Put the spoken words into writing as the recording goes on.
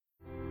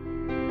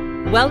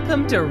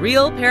Welcome to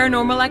Real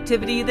Paranormal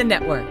Activity, the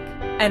network.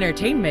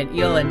 Entertainment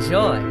you'll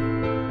enjoy.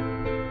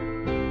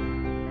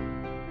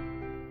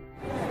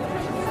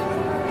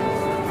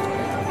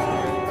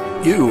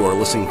 You are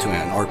listening to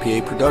an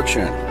RPA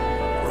production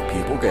where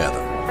people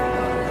gather.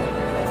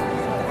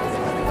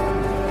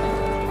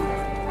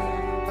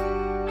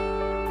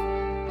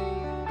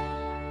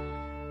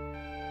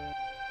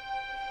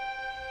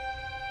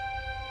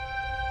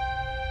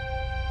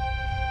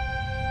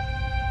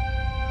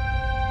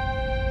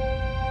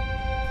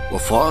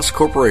 LaFosse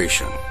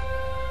Corporation,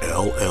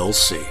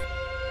 LLC.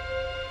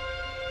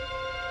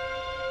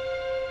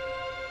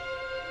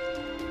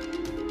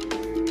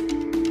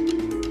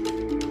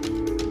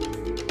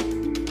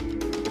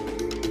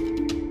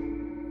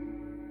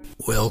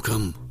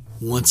 Welcome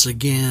once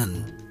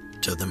again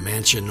to the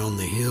mansion on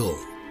the hill,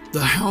 the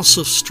House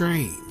of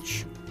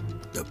Strange,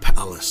 the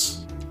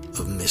Palace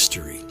of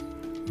Mystery.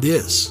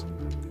 This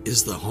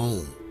is the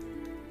home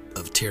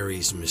of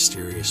Terry's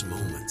Mysterious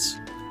Moments.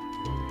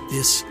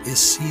 This is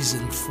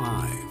Season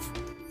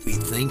 5. We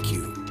thank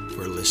you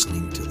for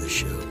listening to the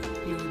show.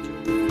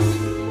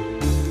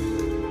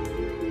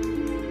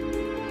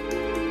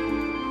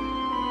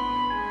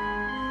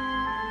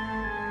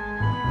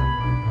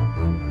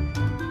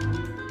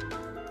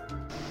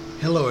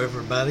 Hello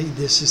everybody,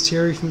 this is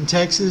Terry from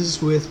Texas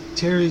with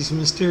Terry's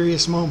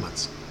Mysterious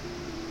Moments.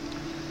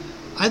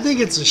 I think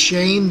it's a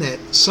shame that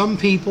some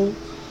people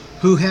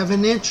who have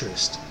an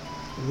interest,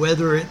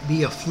 whether it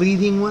be a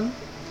fleeting one,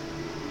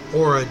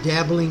 or a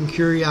dabbling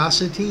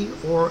curiosity,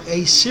 or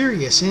a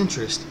serious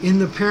interest in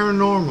the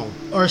paranormal,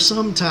 are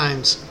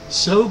sometimes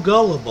so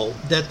gullible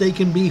that they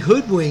can be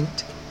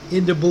hoodwinked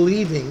into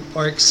believing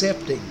or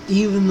accepting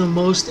even the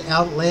most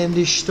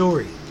outlandish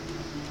story.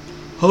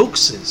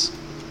 Hoaxes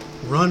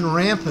run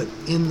rampant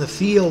in the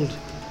field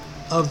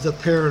of the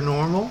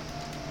paranormal,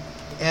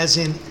 as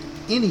in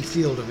any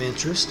field of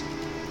interest,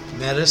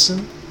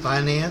 medicine,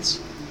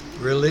 finance,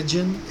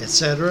 religion,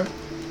 etc.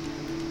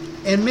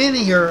 And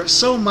many are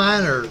so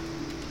minor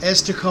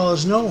as to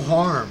cause no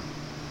harm,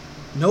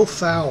 no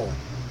foul.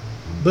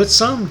 But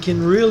some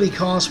can really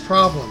cause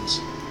problems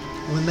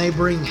when they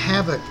bring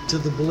havoc to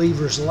the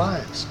believers'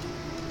 lives.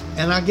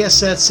 And I guess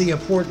that's the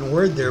important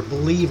word there,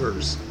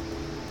 believers.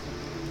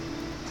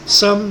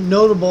 Some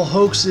notable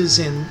hoaxes,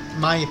 in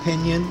my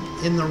opinion,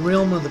 in the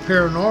realm of the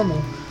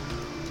paranormal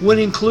would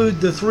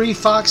include the 3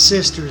 Fox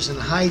sisters in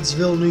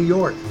Hydesville, New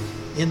York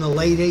in the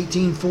late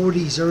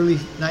 1840s, early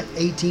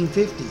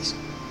 1850s.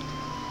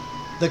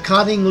 The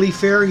Cottingley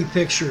Fairy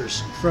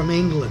pictures from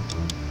England,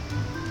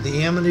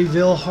 the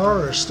Amityville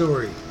horror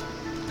story,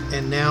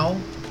 and now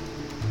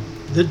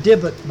the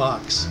Dybbuk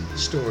box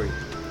story.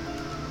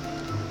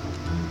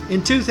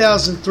 In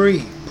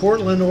 2003,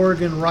 Portland,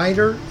 Oregon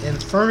writer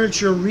and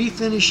furniture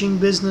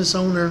refinishing business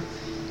owner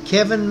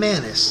Kevin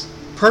Mannis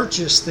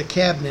purchased the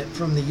cabinet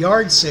from the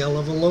yard sale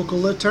of a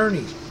local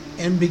attorney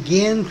and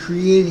began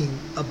creating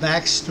a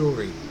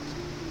backstory.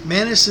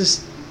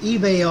 Mannis's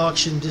eBay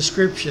auction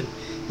description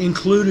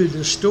included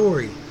a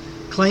story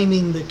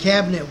claiming the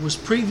cabinet was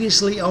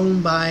previously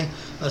owned by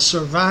a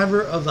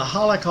survivor of the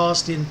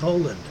Holocaust in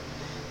Poland,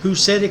 who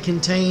said it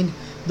contained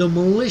the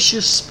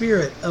malicious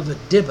spirit of a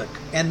Dybbuk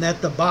and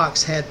that the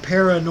box had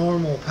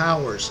paranormal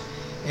powers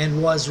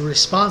and was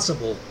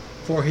responsible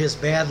for his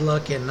bad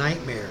luck and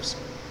nightmares.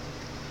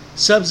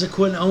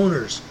 Subsequent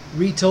owners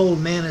retold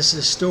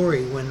Mannis's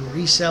story when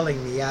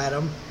reselling the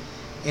item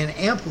and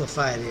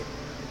amplified it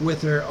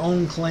with their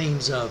own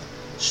claims of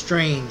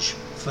strange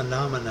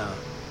phenomena.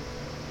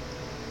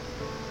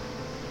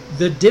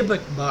 The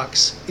Dybbuk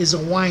box is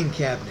a wine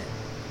cabinet,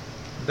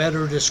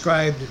 better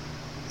described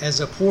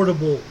as a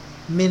portable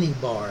mini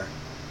bar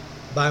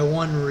by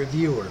one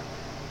reviewer,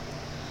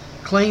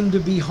 claimed to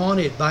be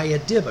haunted by a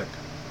Dybbuk,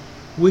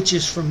 which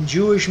is from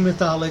Jewish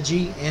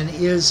mythology and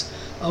is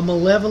a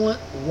malevolent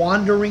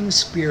wandering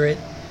spirit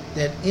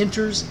that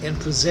enters and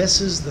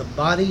possesses the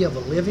body of a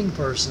living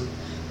person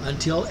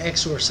until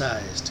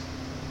exorcised.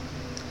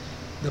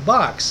 The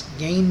box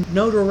gained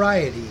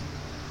notoriety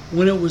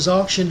when it was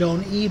auctioned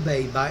on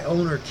eBay by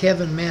owner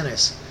Kevin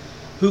Mannis,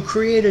 who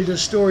created a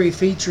story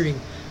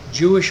featuring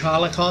Jewish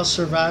Holocaust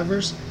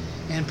survivors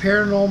and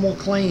paranormal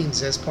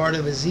claims as part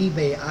of his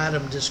eBay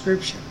item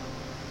description.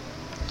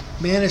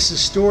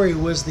 Mannis's story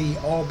was the,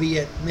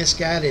 albeit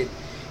misguided,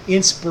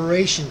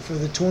 inspiration for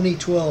the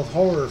 2012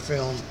 horror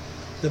film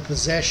The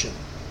Possession.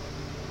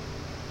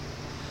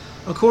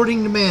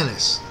 According to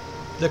Mannis,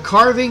 the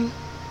carving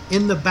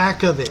in the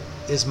back of it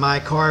is my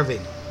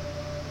carving.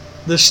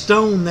 The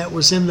stone that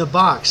was in the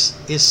box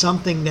is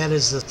something that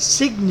is a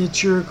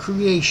signature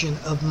creation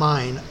of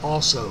mine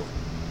also.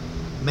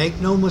 Make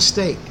no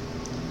mistake,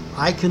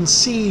 I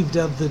conceived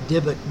of the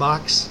Dybbuk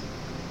box,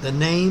 the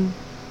name,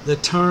 the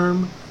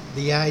term,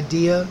 the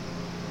idea,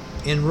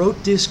 and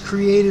wrote this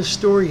creative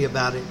story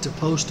about it to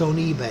post on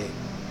eBay.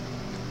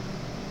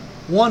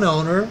 One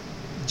owner,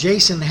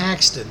 Jason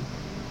Haxton,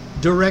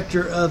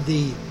 director of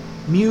the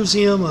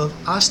Museum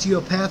of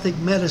Osteopathic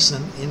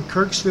Medicine in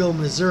Kirksville,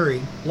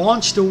 Missouri,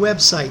 launched a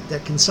website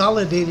that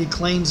consolidated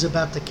claims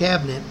about the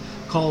cabinet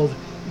called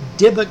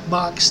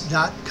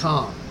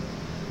Dybbukbox.com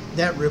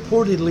that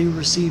reportedly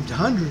received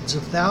hundreds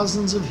of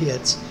thousands of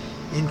hits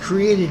and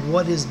created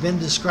what has been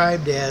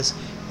described as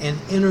an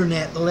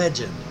internet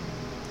legend.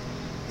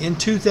 In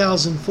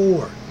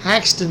 2004,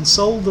 Haxton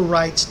sold the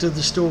rights to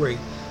the story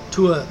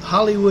to a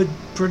Hollywood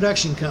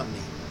production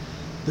company.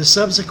 The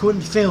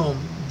subsequent film,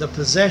 The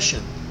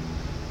Possession,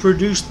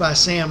 produced by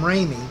Sam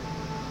Raimi,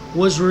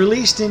 was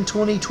released in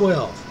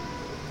 2012.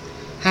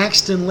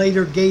 Haxton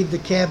later gave the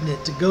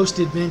cabinet to Ghost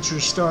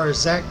Adventures star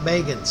Zach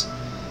Bagans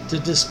to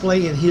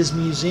display in his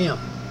museum.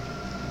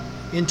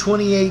 In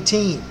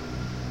 2018,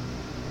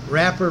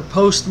 rapper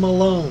Post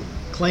Malone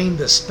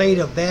claimed a spate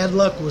of bad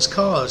luck was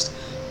caused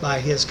by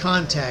his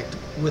contact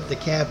with the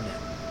cabinet.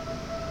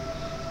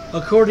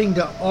 According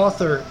to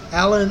author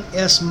Alan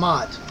S.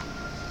 Mott,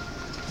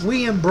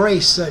 we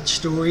embrace such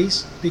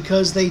stories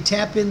because they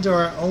tap into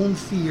our own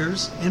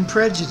fears and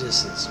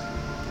prejudices.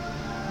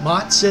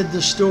 Mott said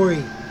the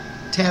story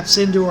taps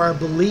into our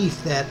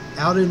belief that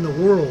out in the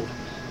world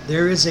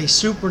there is a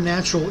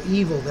supernatural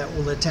evil that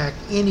will attack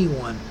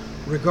anyone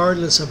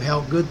regardless of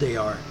how good they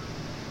are.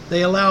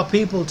 They allow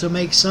people to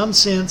make some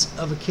sense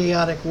of a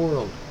chaotic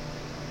world.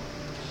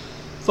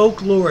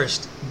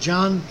 Folklorist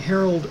John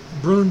Harold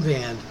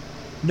Brunvand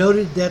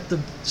noted that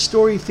the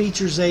story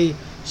features a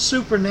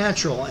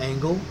supernatural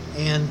angle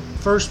and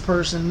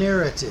first-person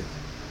narrative,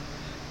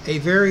 a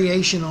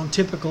variation on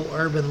typical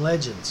urban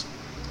legends.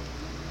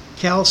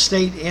 Cal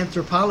State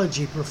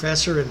anthropology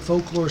professor and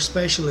folklore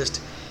specialist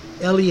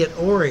Elliot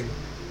Oring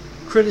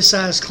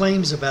criticized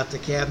claims about the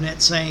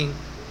cabinet, saying,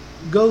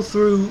 "Go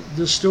through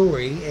the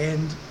story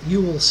and you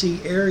will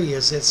see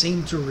areas that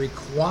seem to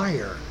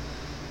require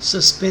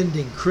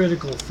suspending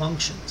critical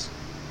functions."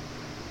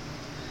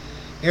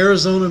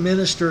 Arizona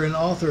minister and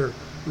author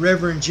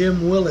Reverend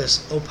Jim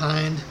Willis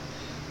opined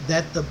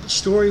that the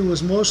story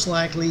was most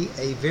likely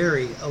a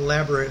very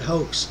elaborate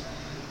hoax,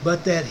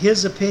 but that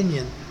his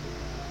opinion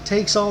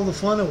takes all the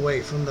fun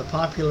away from the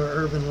popular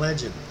urban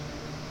legend.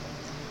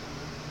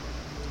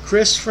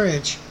 Chris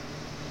French,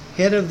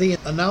 head of the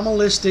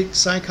Anomalistic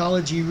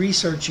Psychology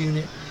Research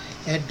Unit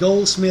at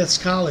Goldsmiths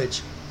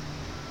College,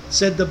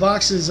 said the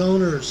box's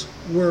owners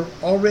were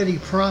already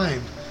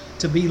primed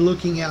to be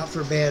looking out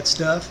for bad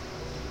stuff.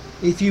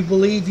 If you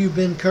believe you've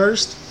been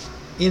cursed,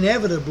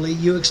 inevitably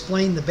you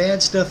explain the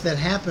bad stuff that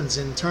happens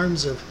in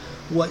terms of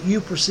what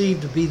you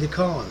perceive to be the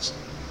cause.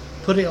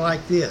 Put it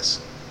like this: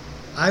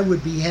 I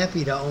would be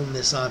happy to own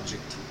this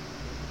object.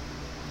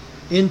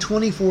 In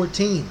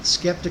 2014,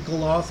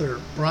 skeptical author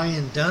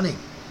Brian Dunning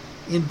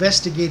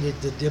investigated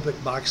the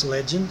Dybbuk box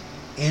legend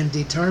and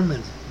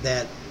determined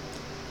that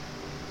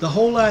the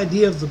whole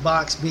idea of the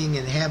box being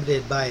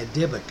inhabited by a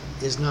Dybbuk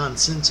is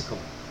nonsensical,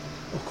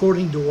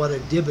 according to what a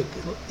Dybbuk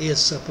is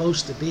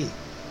supposed to be.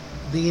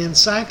 The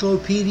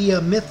Encyclopedia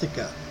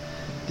Mythica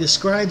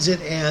describes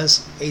it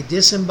as a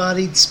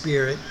disembodied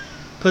spirit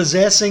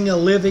possessing a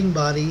living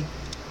body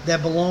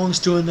that belongs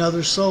to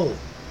another soul,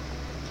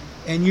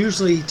 and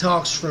usually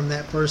talks from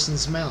that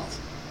person's mouth.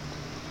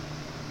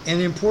 An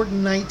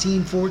important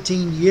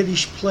 1914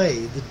 Yiddish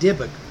play, The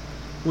Dybbuk,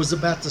 was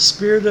about the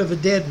spirit of a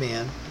dead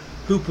man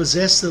who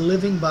possessed the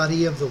living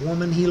body of the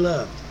woman he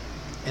loved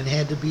and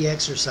had to be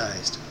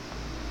exorcised.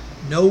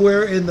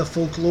 Nowhere in the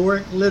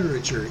folkloric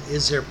literature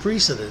is there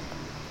precedent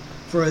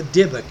for a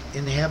Dybbuk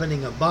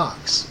inhabiting a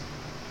box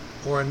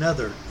or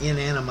another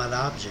inanimate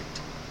object.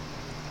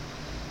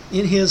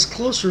 In his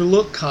Closer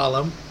Look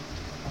column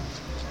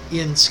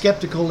in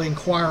Skeptical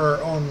Inquirer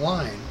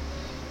Online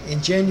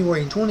in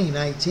January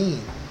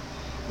 2019,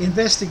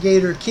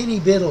 investigator Kenny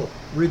Biddle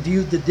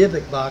reviewed the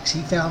Dybbuk box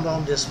he found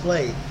on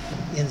display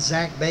in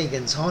Zach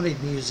Bagans'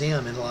 Haunted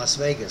Museum in Las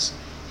Vegas.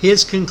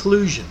 His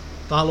conclusion,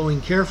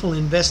 following careful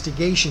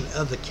investigation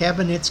of the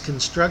cabinet's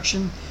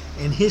construction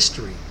and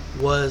history,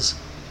 was,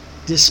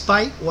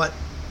 despite what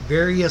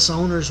various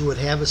owners would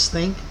have us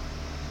think,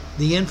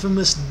 the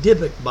infamous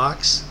Dybbuk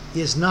box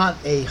is not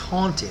a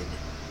haunted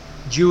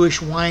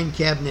Jewish wine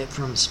cabinet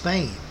from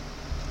Spain,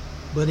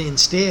 but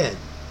instead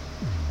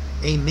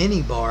a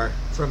minibar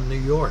from New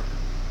York.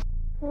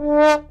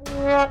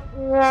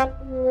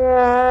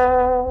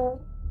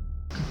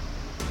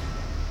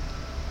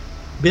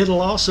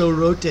 Biddle also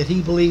wrote that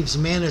he believes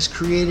Manus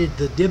created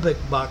the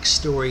Dybbuk box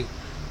story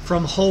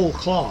from whole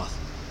cloth,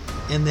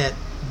 and that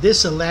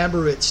this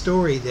elaborate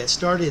story that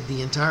started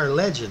the entire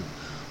legend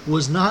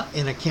was not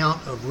an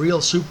account of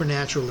real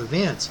supernatural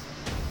events,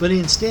 but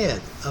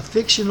instead a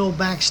fictional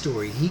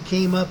backstory he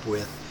came up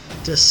with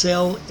to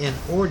sell an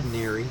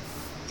ordinary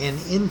and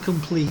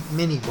incomplete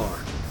minibar.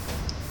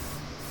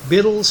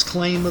 Biddle's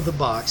claim of the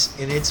box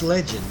and its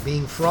legend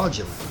being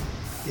fraudulent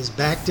is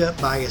backed up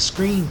by a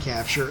screen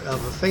capture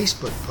of a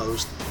Facebook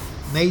post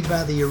made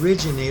by the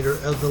originator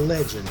of the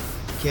legend,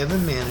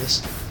 Kevin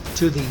Manus,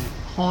 to the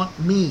Haunt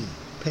Me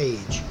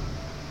page.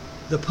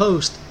 The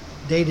post,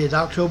 dated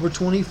October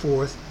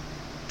 24th,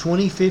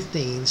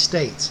 2015,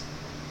 states,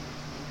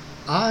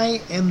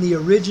 "I am the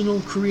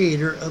original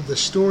creator of the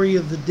story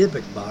of the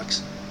Dybbuk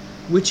box,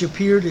 which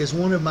appeared as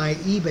one of my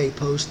eBay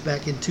posts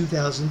back in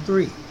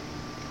 2003.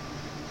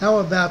 How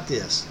about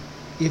this?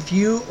 If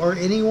you or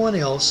anyone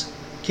else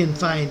can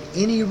find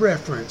any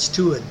reference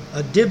to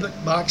a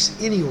Dybbuk box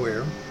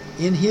anywhere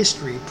in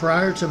history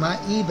prior to my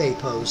eBay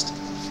post,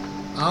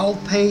 I'll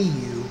pay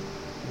you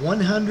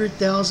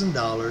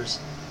 $100,000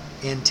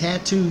 and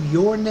tattoo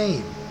your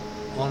name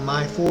on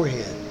my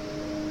forehead.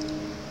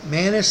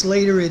 Mannis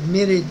later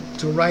admitted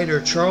to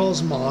writer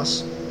Charles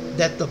Moss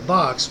that the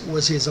box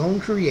was his own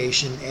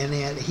creation and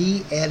that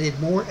he added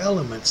more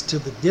elements to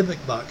the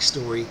Dybbuk box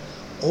story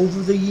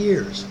over the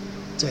years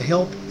to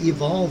help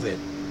evolve it,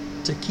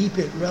 to keep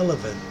it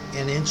relevant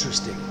and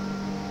interesting.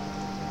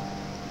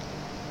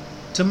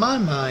 To my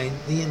mind,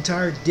 the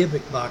entire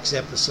Dybbuk box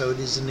episode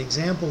is an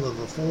example of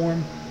a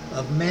form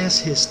of mass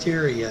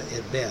hysteria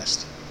at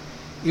best.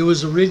 It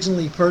was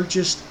originally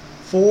purchased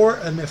for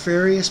a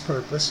nefarious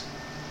purpose,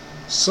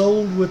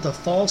 sold with a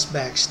false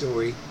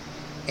backstory,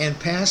 and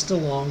passed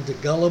along to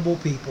gullible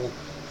people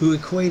who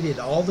equated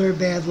all their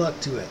bad luck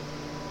to it.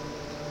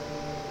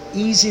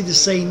 Easy to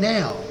say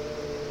now,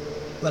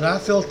 but I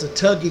felt a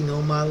tugging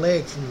on my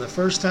leg from the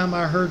first time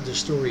I heard the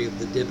story of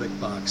the Dybbuk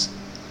box.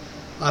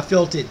 I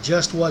felt it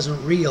just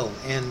wasn't real,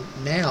 and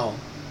now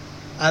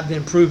I've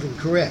been proven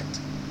correct.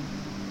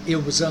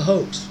 It was a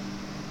hoax.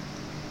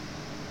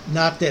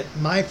 Not that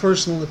my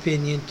personal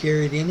opinion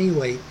carried any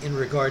weight in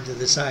regard to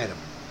this item.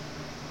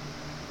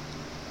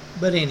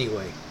 But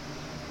anyway,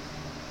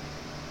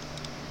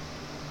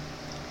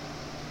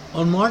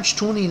 on March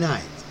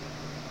 29th,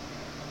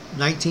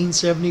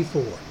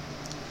 1974,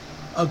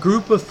 a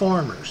group of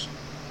farmers,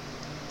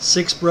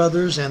 6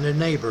 brothers and a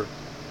neighbor,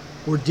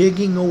 were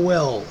digging a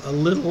well a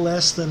little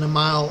less than a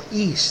mile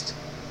east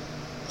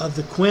of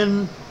the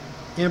Qin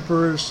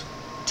Emperor's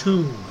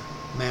tomb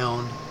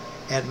mound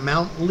at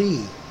Mount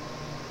Lee,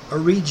 a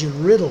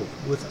region riddled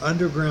with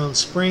underground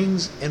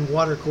springs and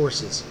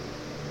watercourses.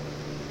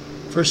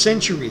 For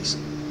centuries,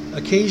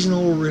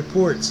 occasional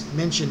reports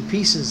mention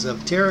pieces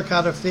of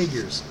terracotta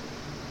figures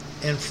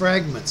and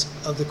fragments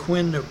of the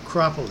Qin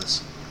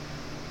necropolis,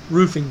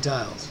 roofing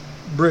tiles,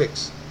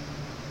 bricks,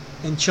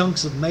 and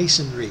chunks of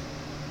masonry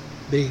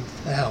being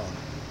found.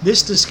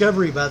 This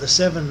discovery by the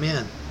 7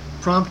 men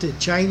prompted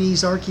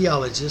Chinese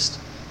archaeologists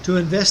to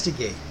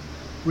investigate,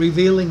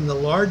 revealing the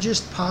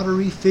largest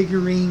pottery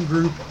figurine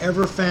group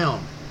ever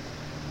found.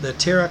 The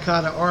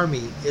Terracotta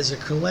Army is a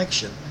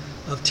collection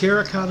of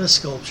terracotta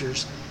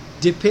sculptures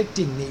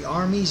depicting the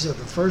armies of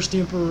the first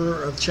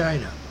emperor of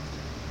China.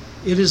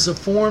 It is a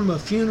form of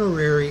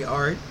funerary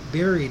art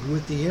buried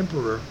with the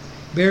emperor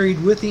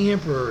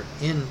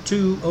in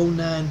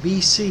 209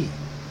 BC,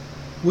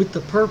 with the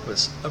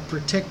purpose of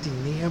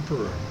protecting the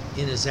emperor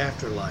in his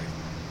afterlife.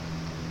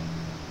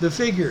 The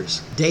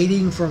figures,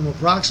 dating from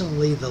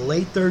approximately the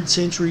late 3rd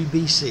century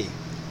BC.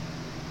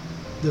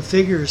 The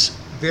figures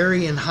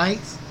vary in height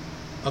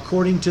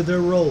according to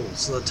their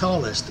roles, the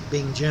tallest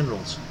being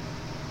generals.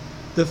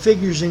 The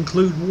figures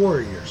include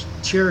warriors,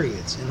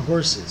 chariots, and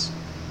horses.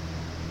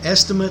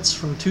 Estimates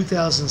from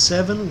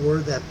 2007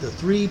 were that the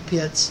 3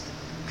 pits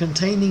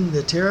containing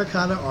the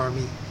Terracotta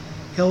Army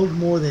held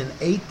more than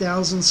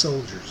 8,000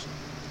 soldiers,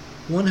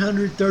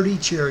 130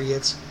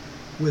 chariots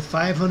with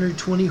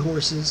 520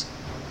 horses,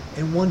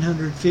 and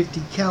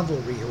 150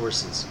 cavalry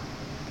horses,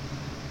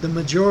 the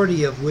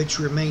majority of which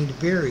remained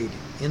buried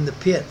in the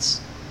pits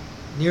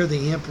near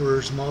the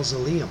emperor's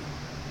mausoleum.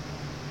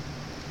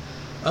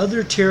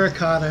 Other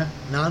terracotta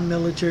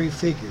non-military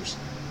figures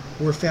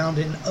were found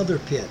in other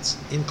pits,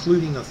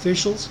 including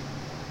officials,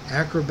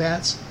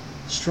 acrobats,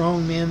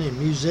 strongmen, and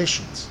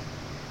musicians.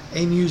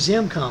 A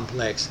museum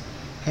complex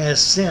has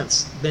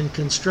since been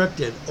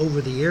constructed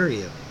over the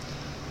area,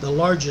 the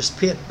largest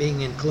pit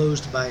being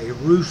enclosed by a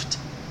roofed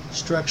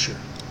structure.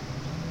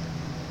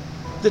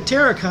 The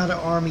Terracotta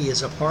Army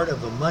is a part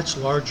of a much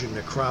larger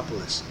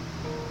necropolis.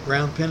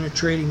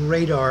 Ground-penetrating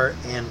radar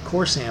and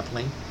core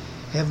sampling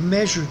have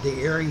measured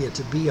the area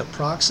to be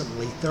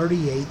approximately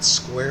 38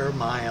 square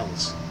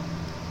miles.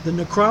 The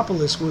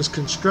necropolis was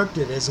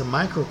constructed as a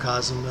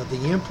microcosm of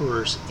the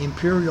emperor's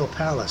imperial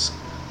palace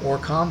or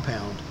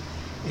compound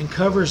and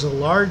covers a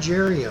large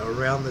area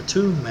around the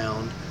tomb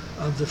mound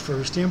of the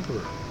first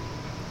emperor.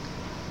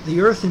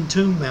 The earthen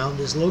tomb mound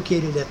is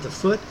located at the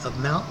foot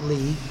of Mount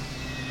Lee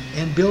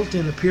and built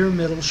in a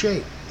pyramidal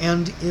shape,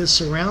 and is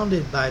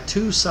surrounded by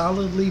 2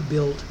 solidly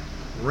built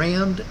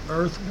rammed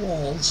earth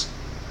walls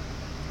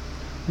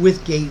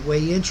with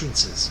gateway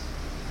entrances.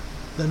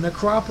 The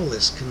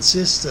necropolis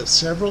consists of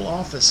several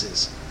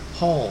offices,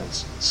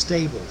 halls,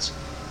 stables,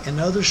 and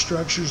other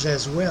structures,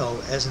 as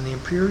well as an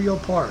imperial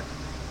park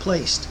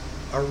placed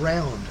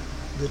around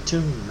the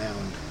tomb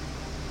mound.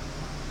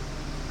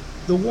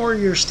 The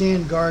warriors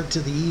stand guard to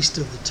the east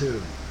of the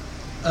tomb.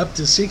 Up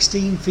to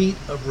 16 feet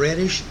of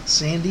reddish,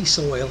 sandy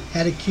soil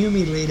had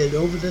accumulated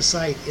over the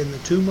site in the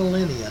 2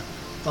 millennia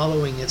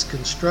following its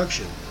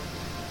construction,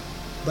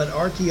 but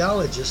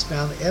archaeologists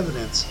found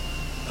evidence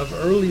of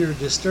earlier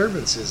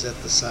disturbances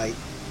at the site.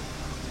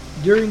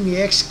 During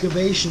the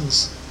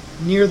excavations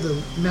near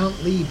the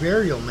Mount Lee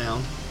burial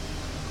mound,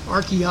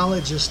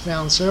 archaeologists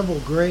found several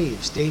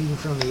graves dating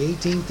from the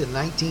 18th and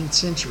 19th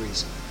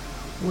centuries,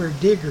 where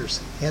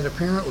diggers had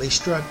apparently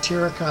struck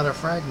terracotta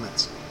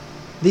fragments.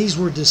 These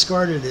were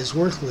discarded as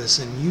worthless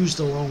and used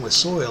along with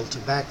soil to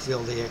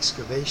backfill the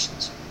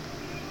excavations.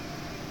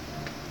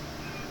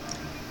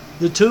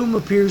 The tomb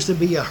appears to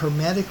be a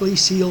hermetically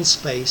sealed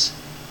space,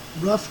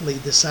 roughly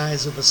the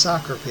size of a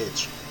soccer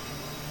pitch.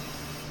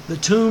 The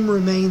tomb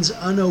remains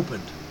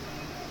unopened,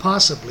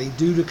 possibly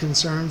due to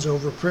concerns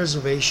over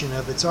preservation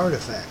of its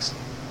artifacts.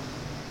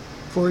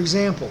 For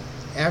example,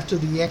 after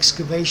the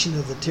excavation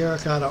of the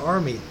Terracotta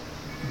Army,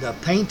 the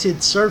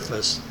painted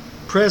surface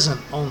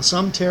present on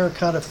some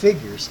terracotta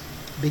figures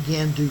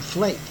began to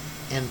flake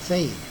and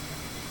fade.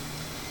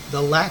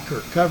 The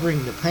lacquer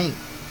covering the paint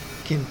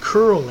can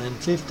curl in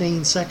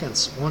 15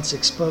 seconds once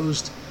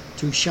exposed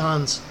to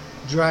Sean's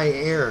dry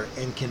air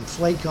and can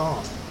flake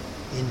off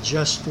in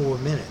just 4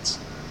 minutes.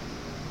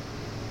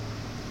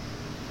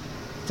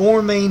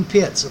 4 main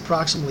pits,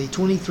 approximately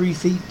 23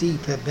 feet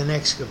deep, have been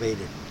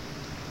excavated.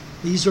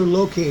 These are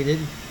located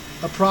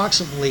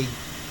approximately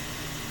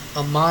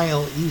a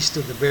mile east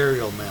of the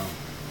burial mound.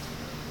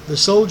 The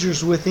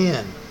soldiers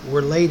within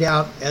were laid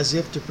out as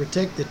if to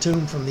protect the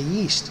tomb from the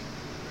east.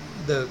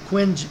 The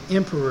Qin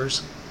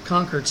emperors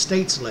conquered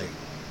states lay.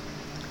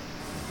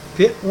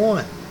 Pit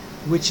 1,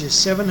 which is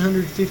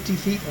 750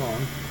 feet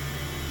long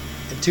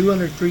and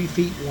 203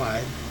 feet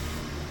wide,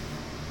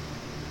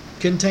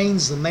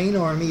 contains the main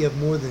army of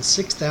more than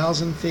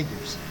 6,000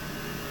 figures.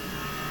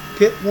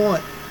 Pit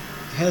 1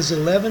 has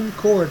 11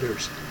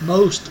 corridors,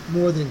 most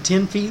more than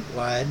 10 feet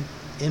wide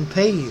and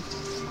paved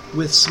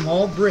with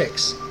small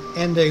bricks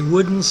and a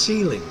wooden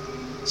ceiling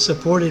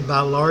supported by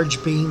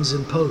large beams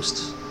and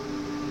posts.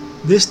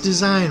 This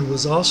design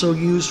was also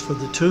used for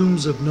the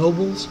tombs of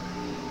nobles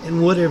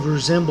and would have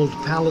resembled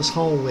palace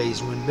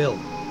hallways when built.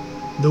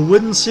 The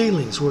wooden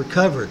ceilings were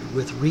covered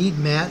with reed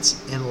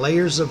mats and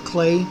layers of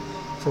clay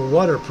for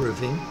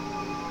waterproofing,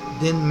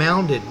 then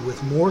mounded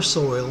with more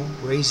soil,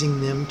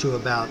 raising them to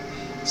about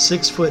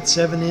 6 foot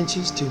 7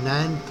 inches to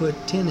 9 foot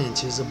 10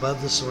 inches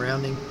above the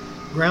surrounding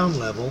ground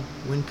level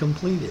when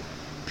completed.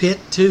 Pit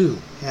 2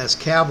 has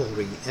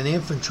cavalry and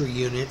infantry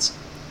units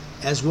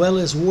as well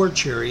as war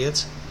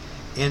chariots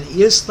and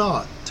is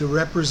thought to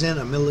represent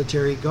a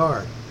military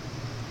guard.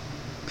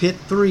 Pit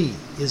 3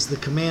 is the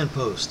command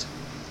post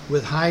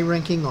with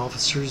high-ranking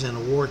officers and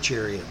a war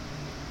chariot.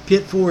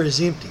 Pit 4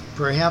 is empty,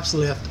 perhaps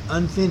left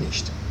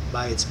unfinished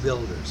by its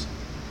builders.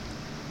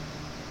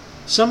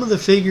 Some of the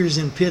figures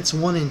in pits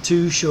 1 and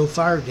 2 show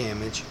fire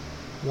damage,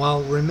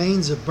 while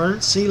remains of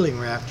burnt ceiling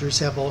rafters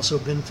have also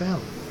been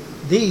found.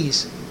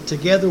 These,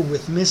 together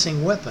with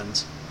missing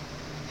weapons,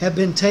 have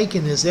been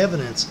taken as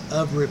evidence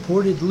of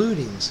reported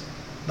lootings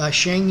by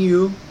Shang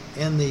Yu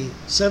and the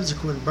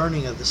subsequent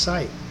burning of the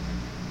site,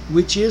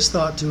 which is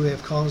thought to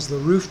have caused the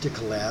roof to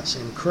collapse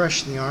and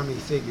crush the army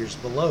figures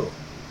below.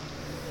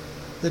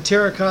 The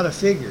terracotta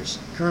figures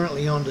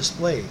currently on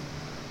display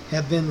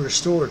have been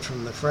restored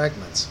from the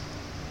fragments.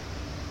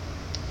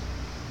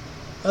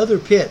 Other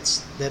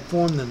pits that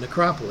form the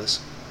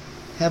necropolis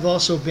have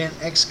also been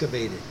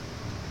excavated.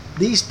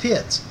 These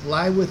pits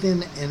lie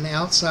within and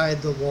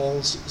outside the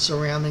walls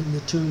surrounding the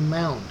tomb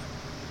mound.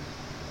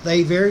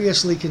 They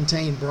variously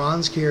contain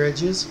bronze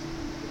carriages,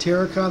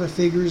 terracotta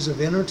figures of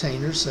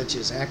entertainers such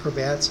as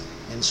acrobats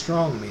and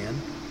strongmen,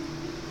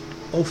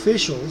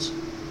 officials,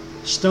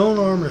 stone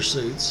armor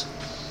suits,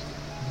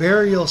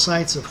 burial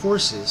sites of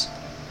horses,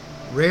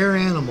 rare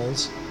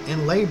animals,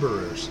 and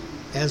laborers,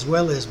 as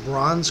well as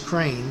bronze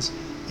cranes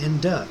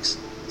and ducks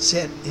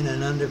set in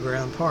an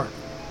underground park.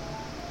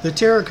 The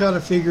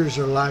terracotta figures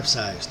are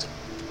life-sized,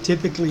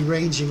 typically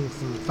ranging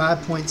from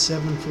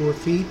 5.74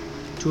 feet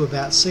to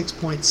about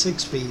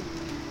 6.6 feet.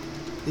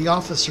 The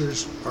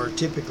officers are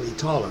typically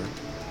taller,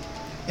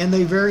 and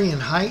they vary in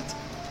height,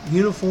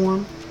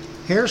 uniform,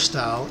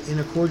 hairstyle in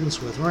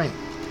accordance with rank.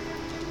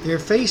 Their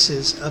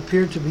faces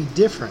appear to be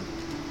different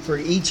for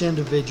each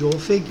individual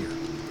figure.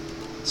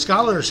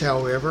 Scholars,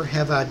 however,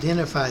 have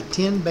identified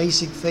 10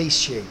 basic face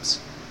shapes.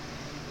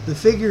 The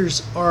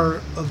figures are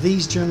of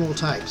these general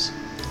types: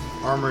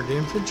 armored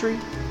infantry,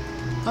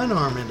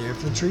 unarmored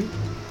infantry,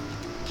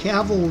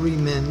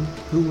 cavalrymen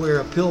who wear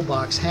a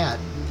pillbox hat,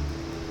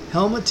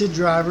 helmeted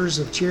drivers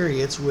of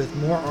chariots with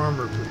more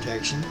armor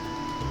protection,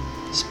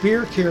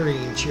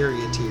 spear-carrying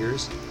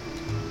charioteers,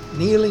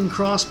 kneeling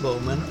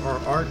crossbowmen or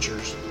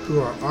archers who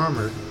are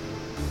armored,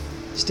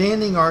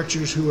 standing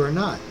archers who are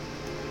not,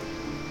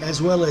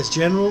 as well as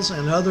generals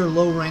and other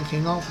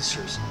low-ranking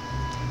officers.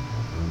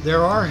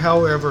 There are,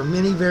 however,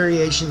 many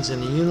variations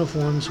in the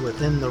uniforms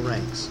within the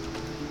ranks.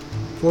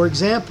 For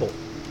example,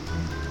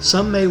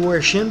 some may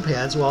wear shin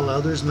pads while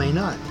others may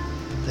not.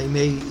 They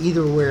may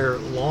either wear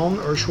long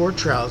or short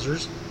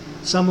trousers,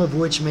 some of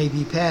which may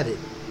be padded,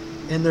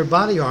 and their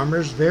body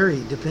armors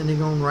vary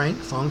depending on rank,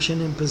 function,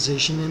 and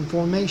position in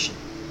formation.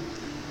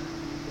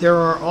 There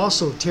are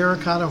also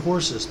terracotta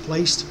horses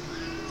placed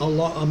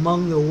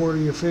among the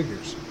warrior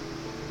figures.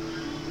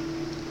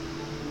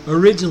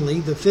 Originally,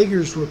 the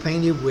figures were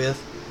painted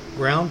with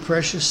ground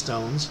precious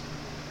stones,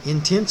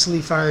 intensely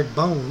fired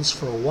bones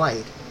for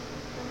white,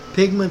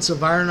 pigments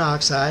of iron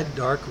oxide,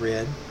 dark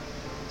red,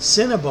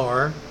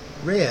 cinnabar,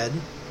 red,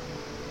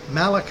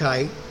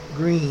 malachite,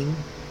 green,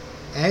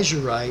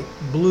 azurite,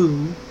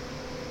 blue,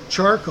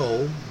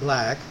 charcoal,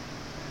 black,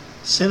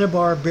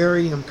 cinnabar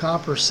barium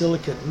copper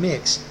silicate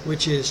mix,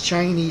 which is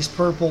Chinese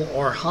purple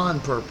or Han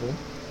purple,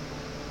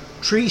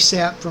 tree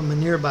sap from a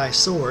nearby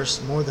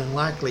source, more than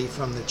likely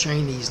from the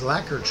Chinese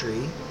lacquer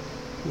tree,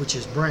 which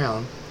is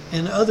brown,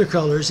 and other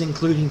colors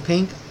including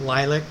pink,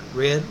 lilac,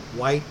 red,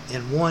 white,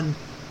 and one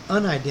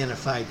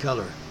unidentified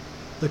color.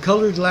 The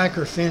colored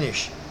lacquer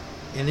finish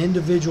and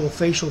individual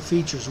facial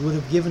features would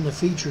have given the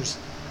features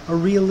a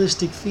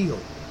realistic feel,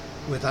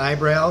 with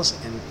eyebrows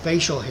and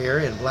facial hair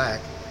in black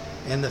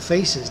and the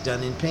faces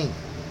done in pink.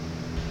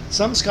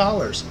 Some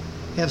scholars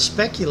have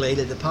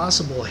speculated a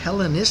possible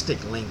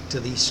Hellenistic link to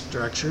these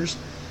structures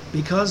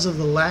because of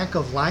the lack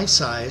of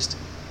life-sized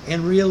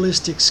and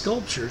realistic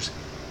sculptures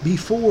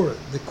before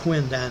the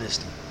Qin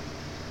dynasty.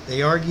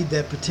 They argued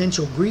that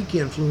potential Greek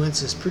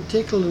influence is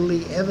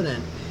particularly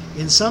evident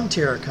in some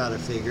terracotta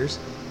figures,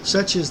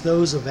 such as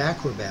those of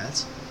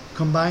acrobats,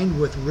 combined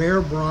with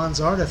rare bronze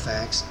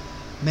artifacts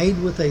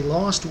made with a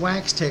lost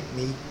wax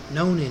technique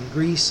known in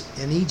Greece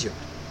and Egypt.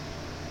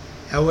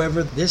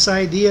 However, this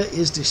idea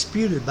is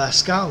disputed by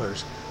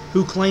scholars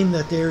who claim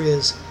that there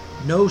is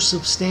no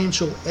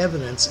substantial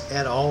evidence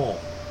at all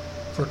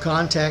for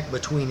contact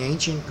between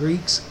ancient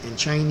Greeks and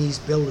Chinese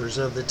builders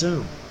of the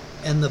tomb,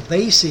 and the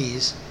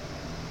bases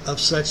of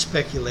such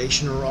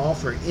speculation are all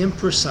for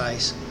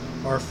imprecise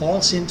or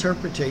false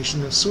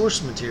interpretation of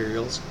source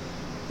materials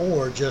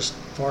or just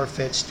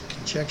far-fetched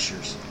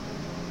conjectures.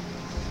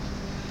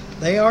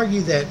 They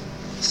argue that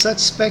such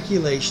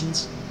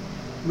speculations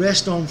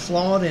rest on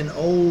flawed and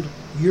old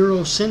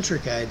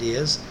Eurocentric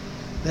ideas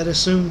that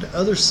assumed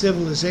other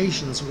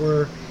civilizations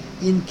were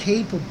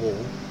incapable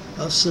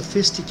of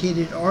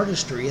sophisticated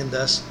artistry, and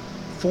thus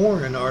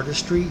foreign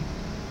artistry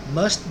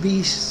must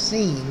be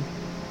seen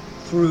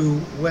through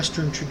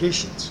Western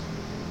traditions.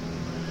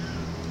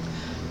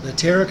 The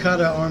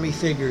terracotta army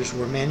figures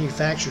were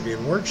manufactured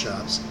in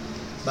workshops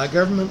by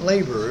government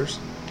laborers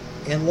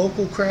and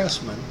local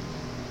craftsmen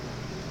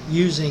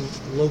using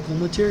local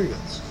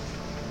materials.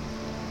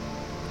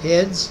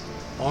 Heads,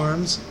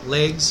 arms,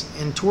 legs,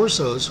 and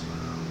torsos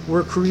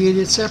were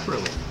created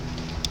separately,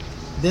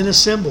 then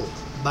assembled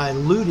by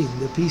luting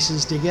the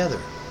pieces together.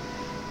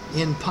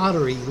 In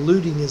pottery,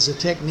 luting is a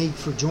technique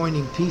for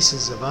joining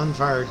pieces of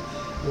unfired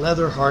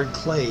leather-hard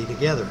clay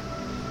together,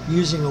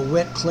 using a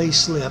wet clay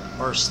slip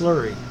or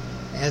slurry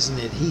as an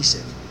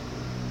adhesive.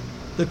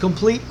 The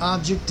complete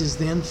object is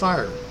then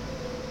fired.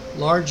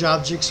 Large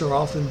objects are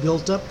often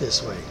built up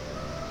this way.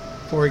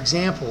 For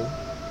example,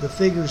 the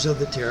figures of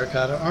the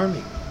terracotta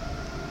army.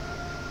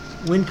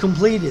 When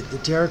completed, the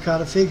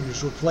terracotta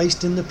figures were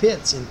placed in the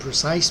pits in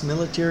precise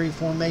military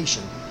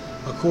formation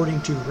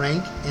according to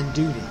rank and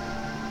duty.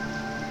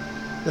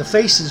 The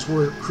faces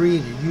were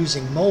created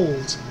using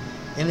molds,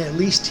 and at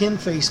least 10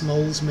 face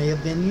molds may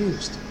have been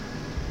used.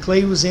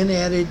 Clay was then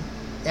added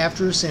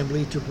after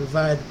assembly to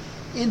provide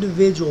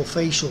individual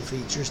facial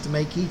features to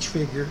make each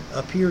figure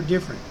appear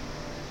different.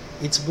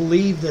 It's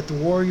believed that the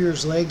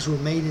warrior's legs were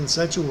made in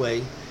such a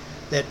way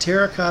that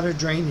terracotta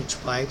drainage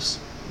pipes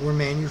were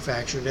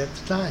manufactured at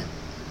the time.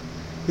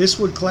 This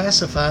would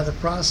classify the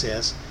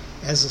process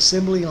as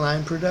assembly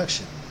line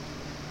production,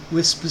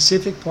 with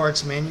specific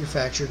parts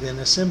manufactured and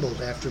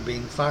assembled after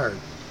being fired,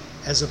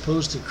 as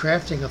opposed to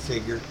crafting a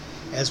figure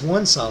as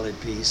one solid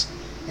piece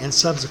and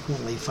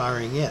subsequently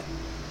firing it.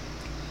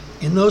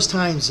 In those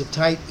times of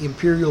tight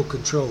imperial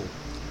control,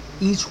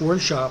 each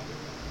workshop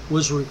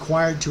was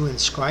required to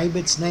inscribe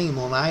its name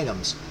on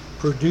items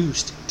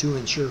produced to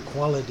ensure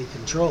quality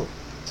control.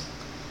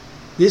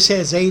 This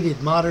has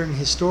aided modern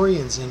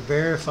historians in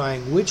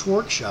verifying which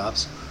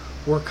workshops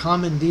were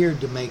commandeered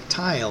to make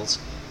tiles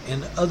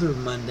and other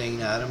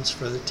mundane items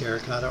for the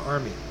terracotta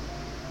army.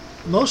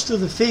 Most of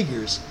the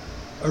figures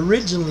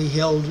originally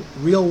held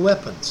real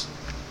weapons,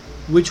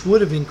 which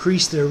would have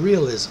increased their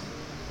realism.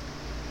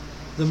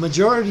 The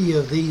majority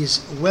of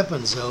these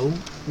weapons, though,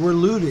 were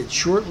looted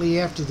shortly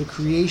after the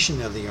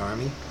creation of the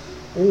army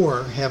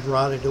or have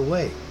rotted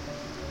away.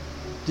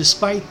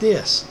 Despite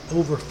this,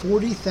 over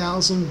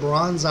 40,000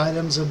 bronze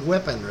items of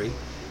weaponry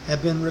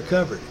have been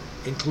recovered,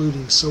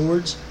 including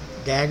swords,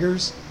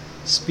 daggers,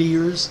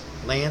 spears,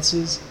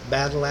 lances,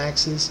 battle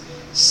axes,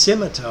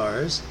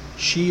 scimitars,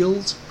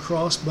 shields,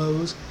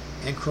 crossbows,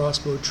 and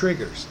crossbow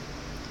triggers.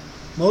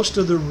 Most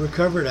of the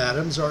recovered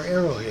items are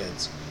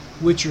arrowheads,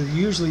 which are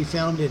usually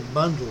found in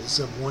bundles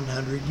of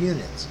 100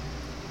 units.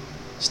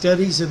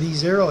 Studies of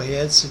these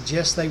arrowheads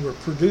suggest they were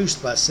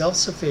produced by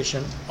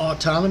self-sufficient,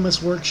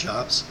 autonomous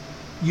workshops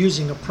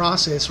using a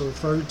process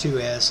referred to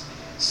as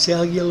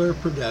cellular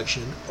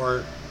production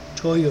or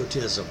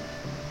toyotism.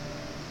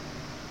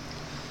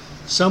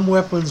 Some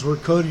weapons were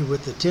coated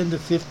with a 10 to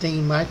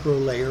 15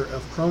 microlayer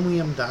of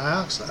chromium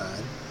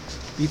dioxide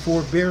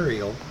before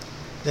burial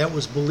that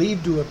was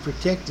believed to have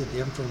protected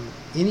them from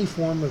any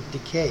form of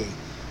decay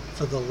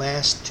for the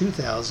last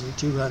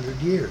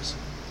 2,200 years.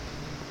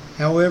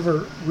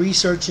 However,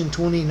 research in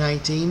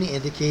 2019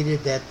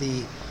 indicated that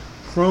the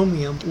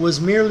chromium was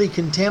merely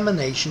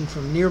contamination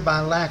from nearby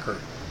lacquer,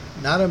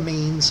 not a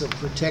means of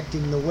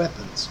protecting the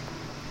weapons.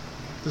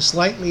 The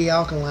slightly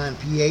alkaline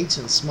pH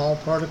and small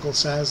particle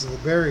size of the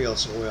burial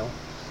soil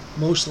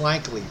most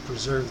likely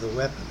preserved the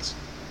weapons.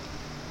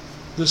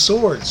 The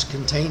swords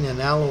contain an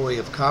alloy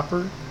of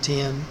copper,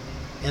 tin,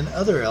 and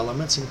other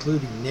elements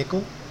including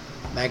nickel,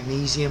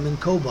 magnesium, and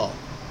cobalt.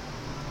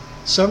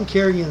 Some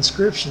carry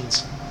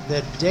inscriptions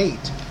that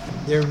date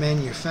their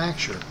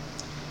manufacture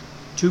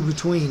to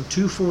between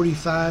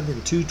 245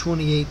 and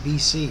 228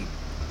 BC,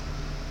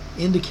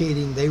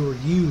 indicating they were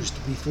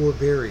used before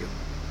burial.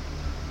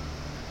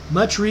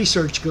 Much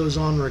research goes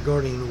on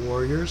regarding the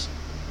warriors,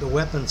 the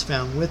weapons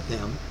found with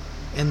them,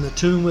 and the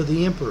tomb of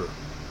the emperor.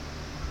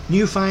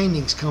 New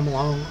findings come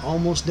along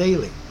almost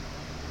daily.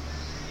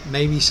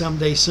 Maybe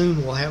someday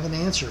soon we'll have an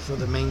answer for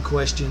the main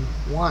question,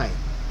 why?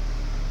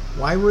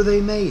 Why were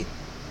they made?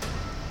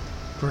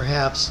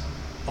 Perhaps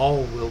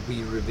all will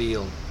be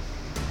revealed.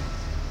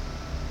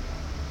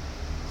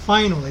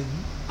 Finally,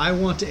 I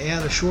want to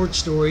add a short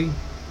story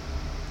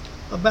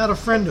about a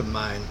friend of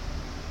mine.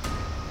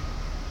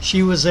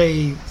 She was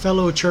a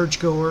fellow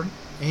churchgoer,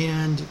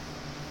 and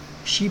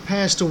she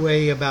passed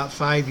away about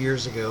 5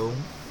 years ago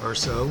or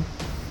so.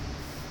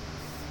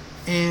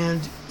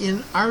 And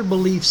in our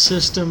belief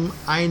system,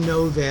 I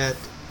know that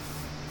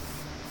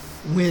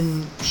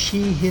when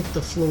she hit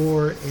the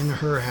floor in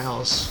her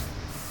house,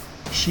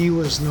 she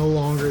was no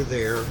longer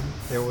there.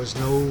 There was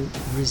no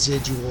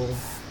residual.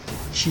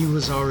 She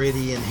was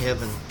already in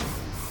heaven.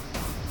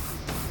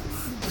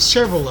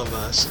 Several of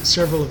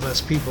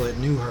us people that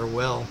knew her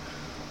well,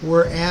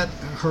 were at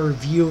her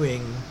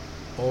viewing,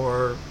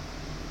 or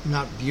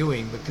not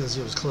viewing because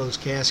it was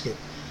closed casket,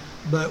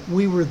 but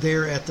we were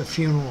there at the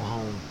funeral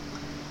home.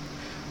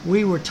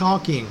 We were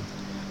talking,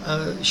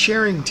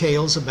 sharing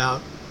tales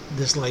about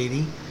this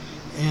lady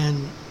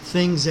and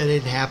things that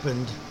had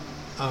happened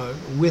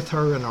with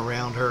her and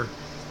around her.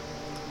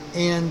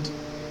 And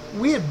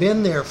we had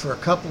been there for a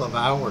couple of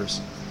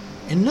hours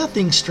and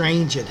nothing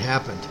strange had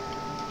happened.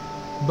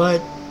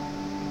 But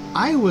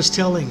I was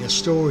telling a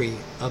story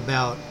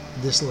about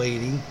this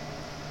lady,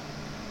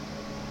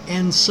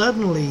 and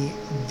suddenly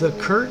the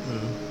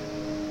curtain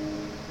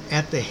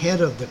at the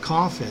head of the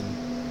coffin,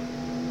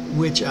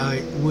 which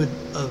I would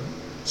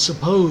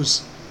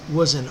suppose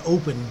was an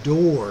open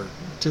door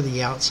to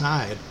the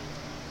outside,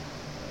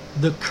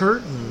 the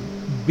curtain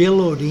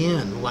billowed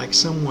in like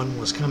someone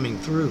was coming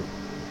through.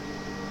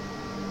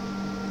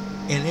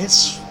 And it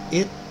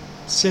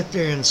sat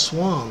there and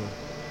swung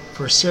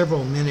for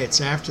several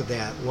minutes after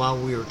that while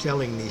we were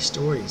telling these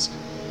stories.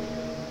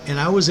 And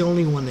I was the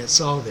only one that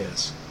saw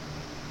this.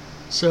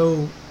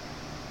 So,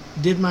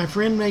 did my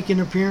friend make an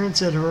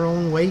appearance at her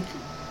own wake?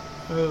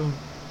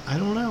 I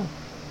don't know.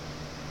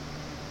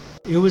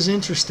 It was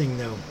interesting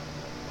though.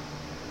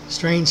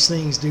 Strange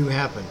things do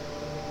happen.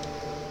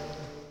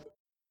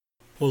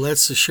 Well,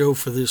 that's the show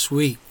for this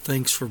week.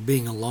 Thanks for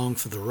being along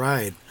for the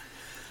ride.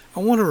 I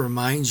want to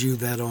remind you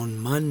that on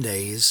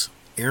Mondays,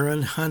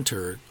 Aaron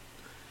Hunter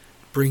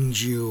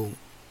brings you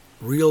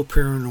Real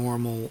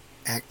Paranormal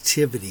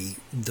Activity,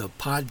 the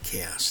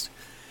podcast.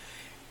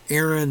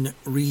 Aaron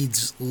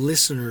reads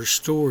listener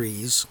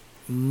stories,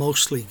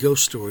 mostly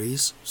ghost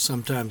stories,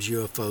 sometimes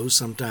UFOs,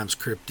 sometimes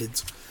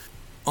cryptids.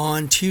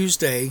 On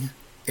Tuesday,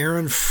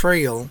 Aaron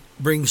Frail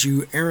brings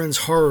you Aaron's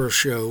Horror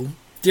Show,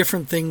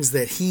 different things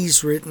that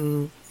he's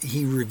written.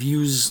 He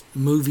reviews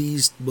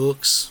movies,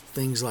 books,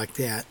 things like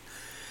that.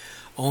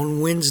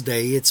 On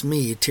Wednesday, it's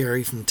me,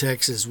 Terry from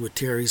Texas, with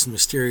Terry's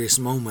Mysterious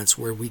Moments,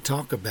 where we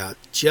talk about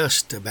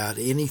just about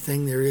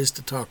anything there is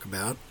to talk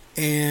about.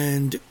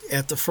 And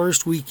at the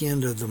first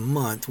weekend of the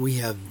month, we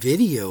have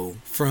video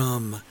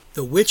from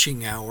the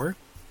Witching Hour.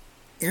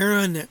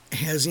 Aaron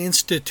has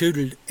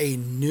instituted a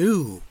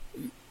new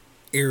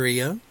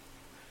area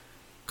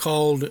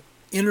called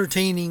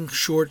Entertaining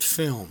Short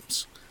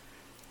Films.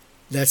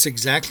 That's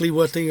exactly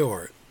what they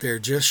are. They're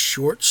just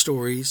short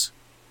stories,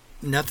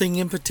 nothing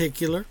in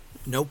particular,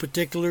 no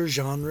particular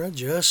genre,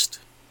 just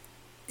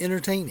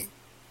entertaining.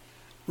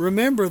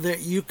 Remember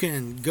that you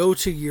can go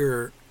to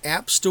your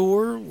app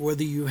store,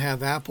 whether you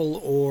have Apple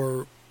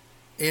or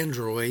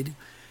Android,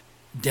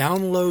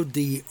 download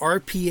the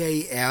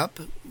RPA app,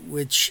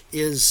 which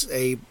is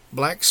a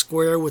black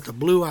square with a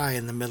blue eye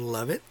in the middle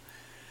of it.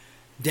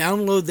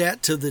 Download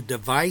that to the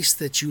device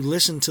that you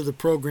listen to the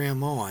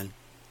program on.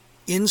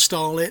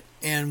 Install it,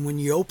 and when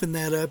you open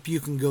that up, you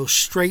can go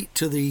straight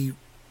to the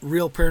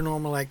Real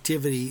Paranormal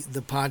Activity,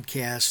 the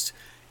podcast,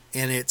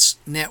 and its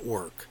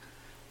network.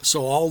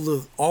 So all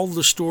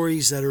the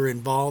stories that are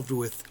involved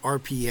with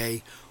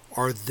RPA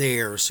are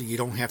there, so you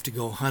don't have to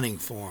go hunting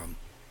for them.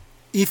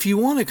 If you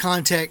want to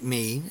contact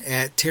me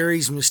at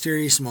Terry's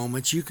Mysterious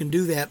Moments, you can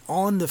do that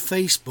on the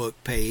Facebook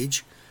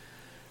page,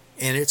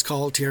 and it's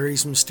called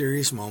Terry's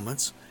Mysterious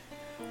Moments.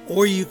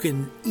 Or you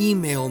can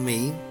email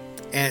me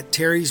at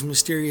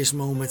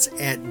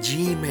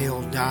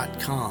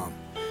terrysmysteriousmoments@gmail.com.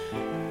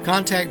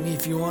 Contact me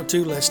if you want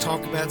to. Let's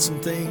talk about some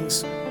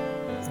things.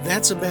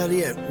 That's about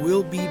it.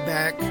 We'll be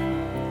back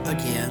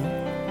again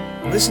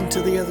Listen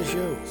to the other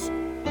shows.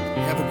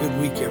 Have a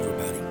good week,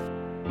 everybody.